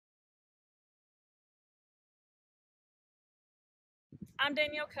I'm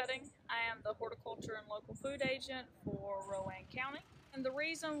Danielle Cutting. I am the horticulture and local food agent for Rowan County. And the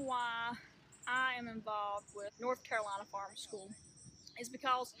reason why I am involved with North Carolina Farm School is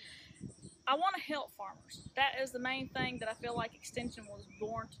because I want to help farmers. That is the main thing that I feel like Extension was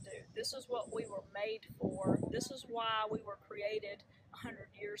born to do. This is what we were made for. This is why we were created 100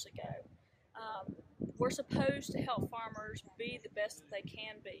 years ago. We're supposed to help farmers be the best that they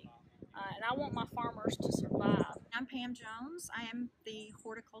can be. And I want my farmers to survive. I'm Pam Jones. I am the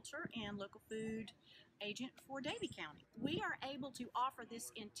horticulture and local food agent for Davie County. We are able to offer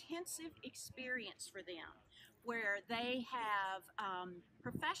this intensive experience for them where they have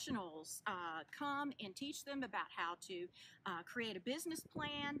professionals come and teach them about how to create a business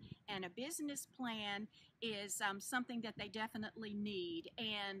plan, and a business plan is something that they definitely need.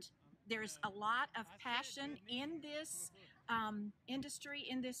 And there's a lot of passion in this industry,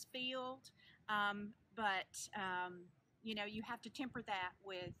 in this field, but you have to temper that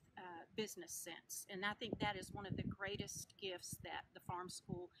with business sense. And I think that is one of the greatest gifts that the farm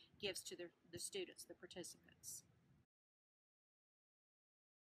school gives to the students, the participants.